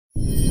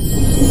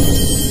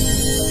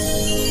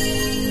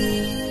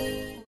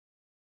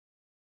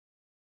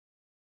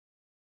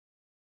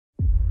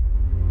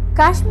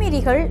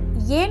காஷ்மீரிகள்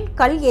ஏன்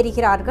கல்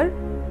எறிகிறார்கள்?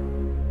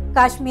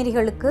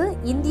 காஷ்மீரிகளுக்கு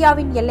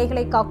இந்தியாவின்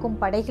எல்லைகளை காக்கும்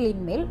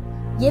படைகளின் மேல்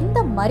எந்த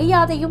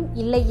மரியாதையும்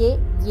இல்லையே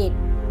ஏன்?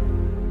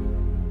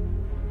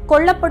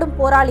 கொல்லப்படும்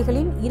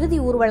போராளிகளின் இறுதி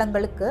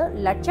ஊர்வலங்களுக்கு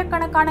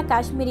லட்சக்கணக்கான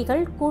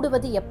காஷ்மீரிகள்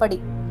கூடுவது எப்படி?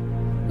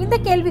 இந்த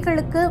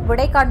கேள்விகளுக்கு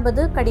விடை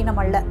காண்பது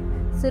கடினமல்ல.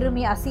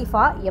 சிறுமி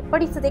அசீஃபா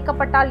எப்படி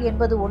சிதைக்கப்பட்டாள்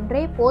என்பது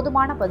ஒன்றே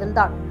போதுமான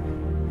பதில்தான்.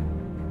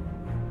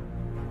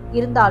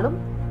 இருந்தாலும்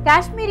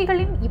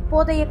காஷ்மீரிகளின்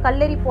இப்போதைய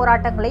கல்லெறி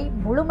போராட்டங்களை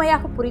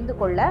முழுமையாக புரிந்து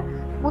கொள்ள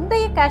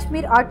முந்தைய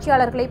காஷ்மீர்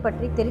ஆட்சியாளர்களை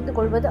பற்றி தெரிந்து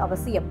கொள்வது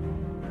அவசியம்.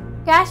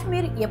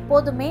 காஷ்மீர்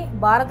எப்போதுமே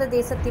பாரத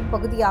தேசத்தின்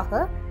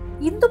பகுதியாக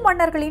இந்து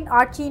மன்னர்களின்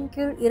ஆட்சியின்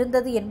கீழ்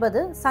இருந்தது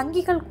என்பது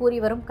சங்கிகள் கூறி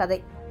வரும் கதை.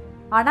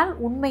 ஆனால்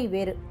உண்மை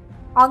வேறு.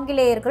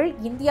 ஆங்கிலேயர்கள்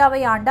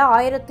இந்தியாவை ஆண்ட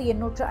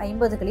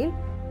 1850களில்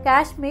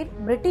காஷ்மீர்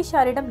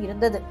பிரிட்டிஷாரிடம்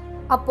இருந்தது.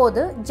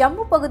 அப்போது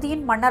ஜம்மு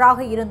பகுதியின்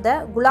மன்னராக இருந்த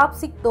குலாப்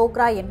சிங்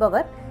தோக்ரா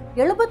என்பவர்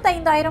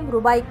 75,000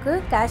 ரூபாய்க்கு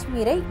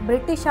காஷ்மீரை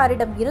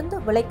பிரிட்டிஷாரிடம் இருந்து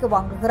விலைக்கு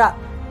வாங்குகிறார்.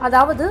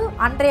 அதாவது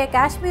அன்றைய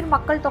காஷ்மீர்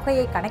மக்கள்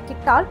தொகையை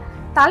கணக்கிட்டால்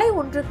தலை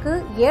ஒன்றுக்கு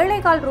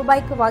 7.25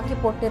 ரூபாய்க்கு வாங்கி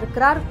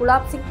போட்டிருக்கிறார்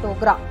குலாப் சிங்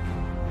தோக்ரா.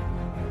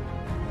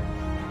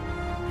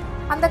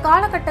 அந்த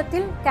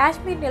காலகட்டத்தில்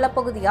காஷ்மீர்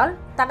நிலப்பகுதியால்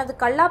தனது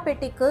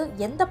கல்லாப்பேட்டிக்கு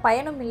எந்த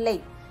பயனும் இல்லை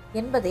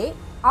என்பதே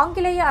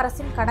ஆங்கிலேய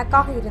அரசின்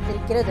கணக்காக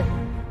இருந்திருக்கிறது.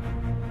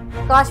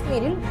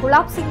 காஷ்மீரில்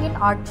குலாப் சிங்கின்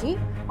ஆட்சி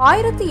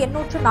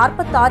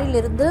 1846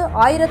 இருந்து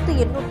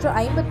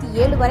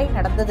 1857 வரை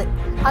நடந்தது.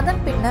 அதன்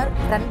பின்னர்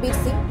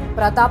ரன்பீர் சிங்,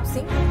 பிரதாப்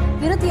சிங்,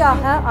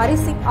 இறுதியாக ஹரி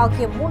சிங்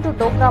ஆகிய 3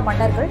 டோக்ரா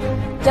மன்னர்கள்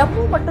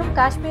ஜம்மு மற்றும்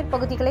காஷ்மீர்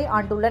பகுதிகளை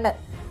ஆண்டுள்ளனர்.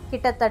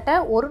 கிட்டத்தட்ட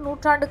ஒரு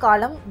நூற்றாண்டு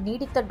காலம்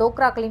நீடித்த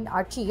டோக்ராக்களின்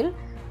ஆட்சியில்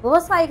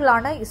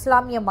விவசாயிகளான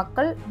இஸ்லாமிய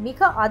மக்கள்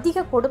மிக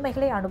அதிக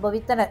கொடுமைகளை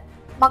அனுபவித்தனர்.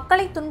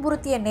 மக்களை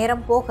துன்புறுத்திய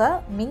நேரம் போக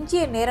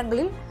மிஞ்சிய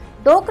நேரங்களில்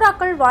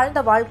டோக்ராக்கள் வாழ்ந்த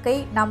வாழ்க்கை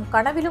நாம்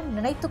கனவிலும்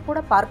நினைத்து கூட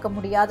பார்க்க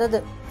முடியாதது.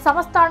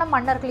 சமஸ்தான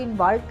மன்னர்களின்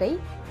வாழ்க்கை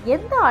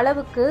எந்த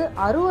அளவுக்கு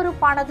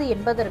அருவருப்பானது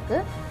என்பதற்கு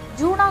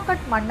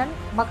ஜூனாகட் மன்னன்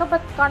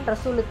மகபத் கான்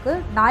ரசூலுக்கு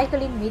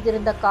நாய்களின்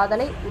மீதிருந்த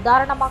காதலை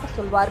உதாரணமாக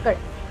சொல்வார்கள்.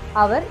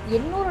 அவர்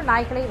 800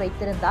 நாய்களை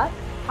வைத்திருந்தார்.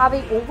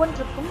 அவை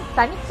ஒவ்வொன்றுக்கும்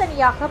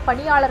தனித்தனியாக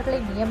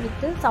பணியாளர்களை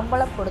நியமித்து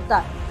சம்பளம்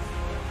கொடுத்தார்.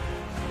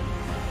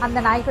 அந்த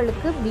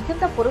நாய்களுக்கு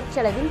மிகுந்த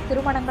பொருட்செலவில்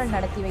திருமணங்கள்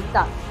நடத்தி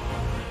வைத்தார்.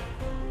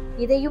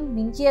 இதையும்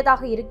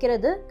மிஞ்சியதாக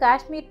இருக்கிறது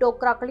காஷ்மீர்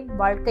டோக்ராக்களின்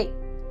வாழ்க்கை.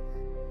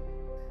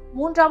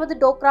 3வது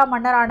டோக்ரா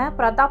மன்னரான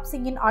பிரதாப்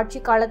சிங்கின் ஆட்சி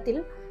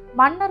காலத்தில்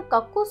மன்னர்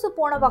கக்கூசு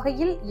போன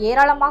வகையில்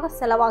ஏராளமாக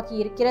செலவாகி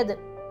இருக்கிறது.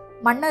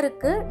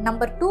 மன்னருக்கு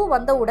நம்பர் 2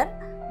 வந்தவுடன்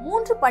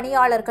 3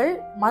 பணியாளர்கள்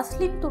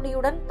மஸ்லின்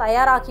துணியுடன்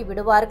தயாராகி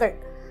விடுவார்கள்.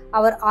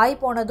 அவர் ஆய்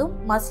போனதும்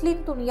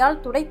மஸ்லின்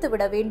துணியால் துடைத்து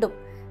விட வேண்டும்.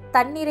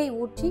 தண்ணீரை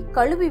ஊற்றி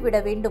கழுவி விட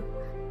வேண்டும்.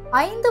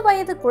 5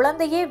 வயது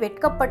குழந்தையே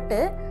வெட்கப்பட்டு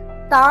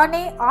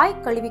தானே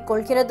ஆய்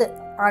கழுவிக்கொள்கிறது.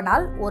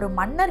 ஆனால் ஒரு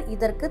மன்னர்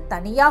இதற்கு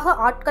தனியாக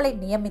ஆட்களை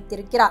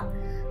நியமித்திருக்கிறார்.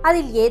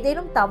 அதில்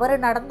ஏதேனும் தவறு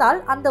நடந்தால்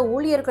அந்த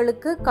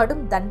ஊழியர்களுக்கு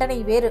கடும் தண்டனை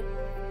வேறு.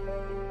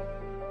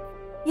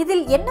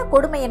 இதில் என்ன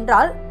கொடுமை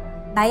என்றால்,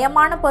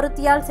 நயமான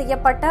பருத்தியால்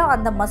செய்யப்பட்ட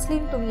அந்த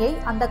மஸ்லின் துணியை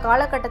அந்த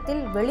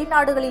காலகட்டத்தில்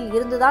வெளிநாடுகளில்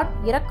இருந்துதான்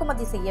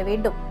இறக்குமதி செய்ய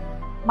வேண்டும்.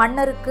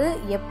 மன்னருக்கு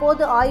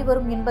எப்போது ஆய்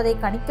வரும் என்பதை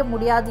கணிக்க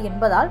முடியாது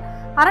என்பதால்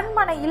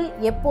அரண்மனையில்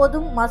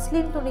எப்போதும்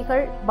மஸ்லின்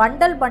துணிகள்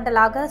பண்டல்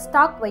பண்டலாக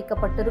ஸ்டாக்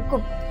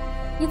வைக்கப்பட்டிருக்கும்.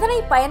 இதனை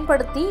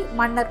பயன்படுத்தி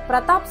மன்னர்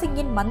பிரதாப்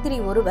சிங்கின் மந்திரி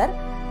ஒருவர்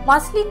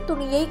மஸ்லின்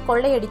துணியை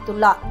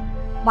கொள்ளையடித்துள்ளார்.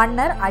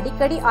 மன்னர்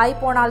அடிக்கடி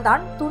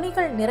ஆய்போனால்தான்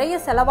துணிகள் நிறைய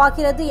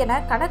செலவாகிறது என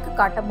கணக்கு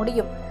காட்ட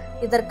முடியும்.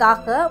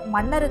 இதற்காக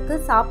மன்னருக்கு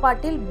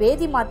சாப்பாட்டில்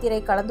பேதி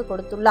மாத்திரை கலந்து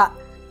கொடுத்துள்ளார்.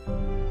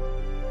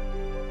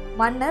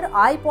 மன்னர்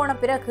ஆய்போன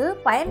பிறகு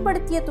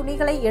பயன்படுத்திய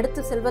துணிகளை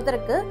எடுத்து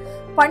செல்வதற்கு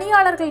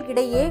பணியாளர்கள்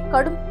இடையே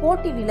கடும்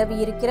போட்டி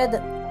நிலவியிருக்கிறது.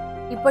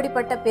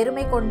 இப்படிப்பட்ட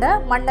பெருமை கொண்ட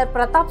மன்னர்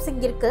பிரதாப்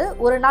சிங்கிற்கு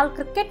ஒரு நாள்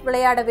கிரிக்கெட்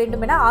விளையாட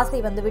வேண்டும் என ஆசை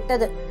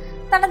வந்துவிட்டது.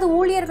 தனது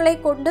ஊழியர்களை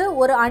கொண்டு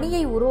ஒரு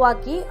அணியை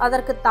உருவாக்கி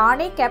அதற்கு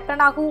தானே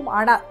கேப்டனாகவும்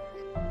ஆனார்.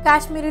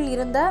 காஷ்மீரில்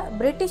இருந்த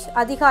பிரிட்டிஷ்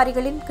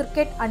அதிகாரிகளின்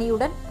கிரிக்கெட்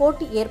அணியுடன்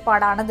போட்டி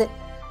ஏற்பாடானது.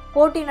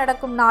 போட்டி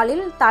நடக்கும்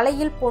நாளில்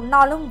தலையில்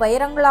பொன்னாலும்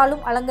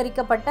வைரங்களாலும்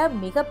அலங்கரிக்கப்பட்ட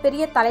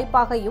மிகப்பெரிய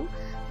தலைப்பாகையும்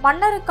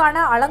மன்னருக்கான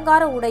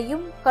அலங்கார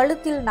உடையும்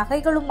கழுத்தில்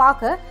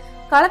நகைகளுமாக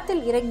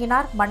களத்தில்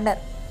இறங்கினார் மன்னர்.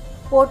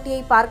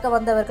 போட்டியை பார்க்க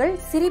வந்தவர்கள்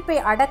சிரிப்பை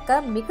அடக்க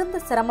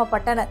மிகுந்த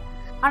சிரமப்பட்டனர்.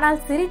 ஆனால்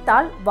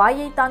சிரித்தால்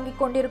வாயை தாங்கிக்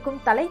கொண்டிருக்கும்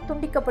தலை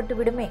துண்டிக்கப்பட்டு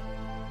விடுமே.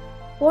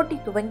 போட்டி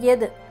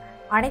துவங்கியது.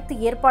 அனைத்து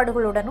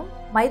ஏற்பாடுகளுடனும்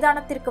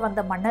மைதானத்திற்கு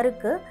வந்த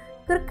மன்னருக்கு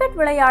கிரிக்கெட்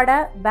விளையாட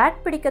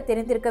பேட் பிடிக்க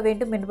தெரிந்திருக்க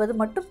வேண்டும் என்பது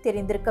மட்டும்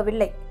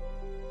தெரிந்திருக்கவில்லை.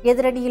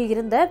 எதிரணியில்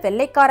இருந்த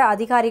வெள்ளைக்கார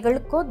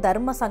அதிகாரிகளுக்கோ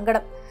தர்ம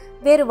சங்கடம்.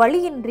 வேறு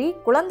வழியின்றி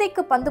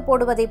குழந்தைக்கு பந்து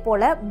போடுவதைப்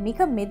போல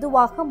மிக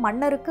மெதுவாக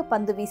மன்னருக்கு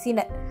பந்து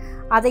வீசினர்.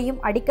 அதையும்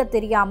அடிக்க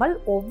தெரியாமல்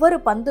ஒவ்வொரு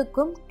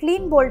பந்துக்கும்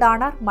கிளீன்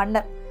போல்டானார்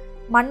மன்னர்.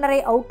 மன்னரை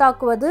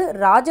அவுட்டாக்குவது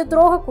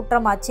ராஜதுரோக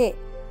குற்றமாச்சே.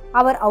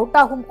 அவர்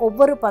அவுட்டாகும்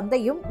ஒவ்வொரு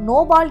பந்தையும்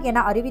நோபால் என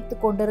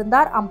அறிவித்துக்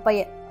கொண்டிருந்தார்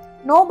அம்பையர்.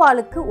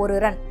 நோபாலுக்கு 1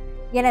 ரன்.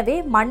 எனவே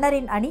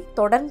மன்னரின் அணி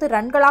தொடர்ந்து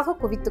ரன்களாக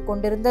குவித்துக்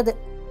கொண்டிருந்தது.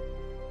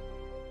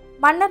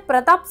 மன்னர்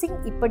பிரதாப் சிங்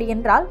இப்படி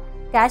என்றால்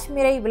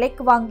காஷ்மீரை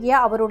விலைக்கு வாங்கிய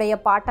அவருடைய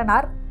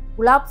பாட்டனார்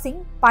குலாப்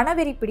சிங்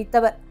பணவெறி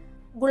பிடித்தவர்.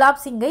 குலாப்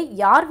சிங்கை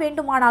யார்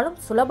வேண்டுமானாலும்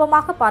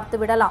சுலபமாக பார்த்து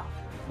விடலாம்.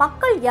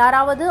 மக்கள்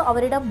யாராவது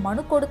அவரிடம்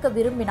மனு கொடுக்க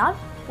விரும்பினால்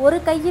ஒரு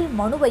கையில்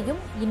மனுவையும்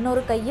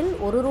இன்னொரு கையில்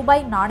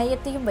 ₹1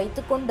 நாணயத்தையும்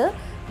வைத்துக்கொண்டு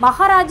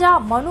மகாராஜா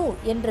மனு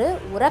என்று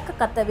உரக்க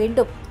கத்த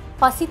வேண்டும்.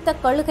 பசித்த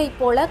கழுகை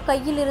போல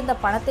கையில் இருந்த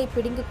பணத்தை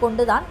பிடுங்கிக்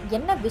கொண்டுதான்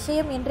என்ன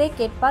விஷயம் என்றே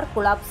கேட்பார்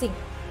குலாப் சிங்.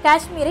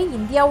 காஷ்மீரை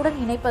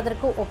இந்தியாவுடன்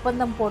இணைப்பதற்கு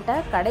ஒப்பந்தம் போட்ட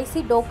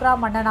கடைசி டோக்ரா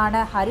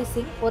மன்னனான ஹரி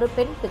சிங் ஒரு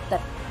பெண்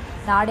பித்தர்.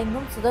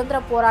 நாடெங்கும் சுதந்திர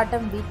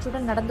போராட்டம்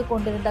வீச்சுடன் நடந்து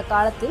கொண்டிருந்த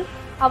காலத்தில்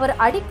அவர்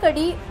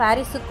அடிக்கடி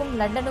பாரிஸுக்கும்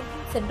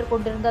லண்டனுக்கும் சென்று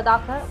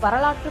கொண்டிருந்ததாக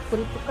வரலாற்று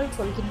குறிப்புகள்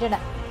சொல்கின்றன.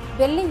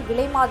 வெள்ளை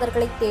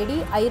விலைமாதர்களை தேடி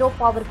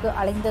ஐரோப்பாவிற்கு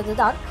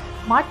அலைந்ததுதான்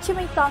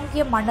மாட்சிமை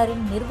தாங்கிய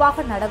மன்னரின்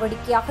நிர்வாக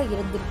நடவடிக்கையாக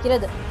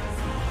இருந்திருக்கிறது.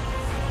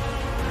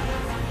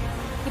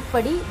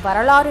 இப்படி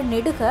வரலாறு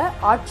நெடுக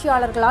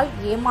ஆட்சியாளர்களால்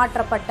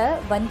ஏமாற்றப்பட்ட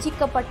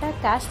வஞ்சிக்கப்பட்ட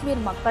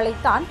காஷ்மீர்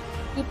மக்களைத்தான்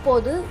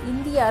இப்போது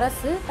இந்திய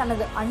அரசு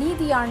தனது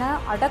அநீதியான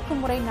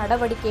அடக்குமுறை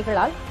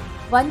நடவடிக்கைகளால்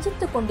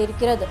வஞ்சித்துக்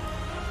கொண்டிருக்கிறது.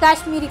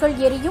 காஷ்மீரிகள்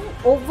எரியும்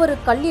ஒவ்வொரு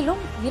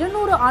கல்லிலும்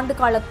 200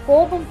 ஆண்டுகால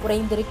கோபம்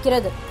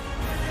உறைந்திருக்கிறது.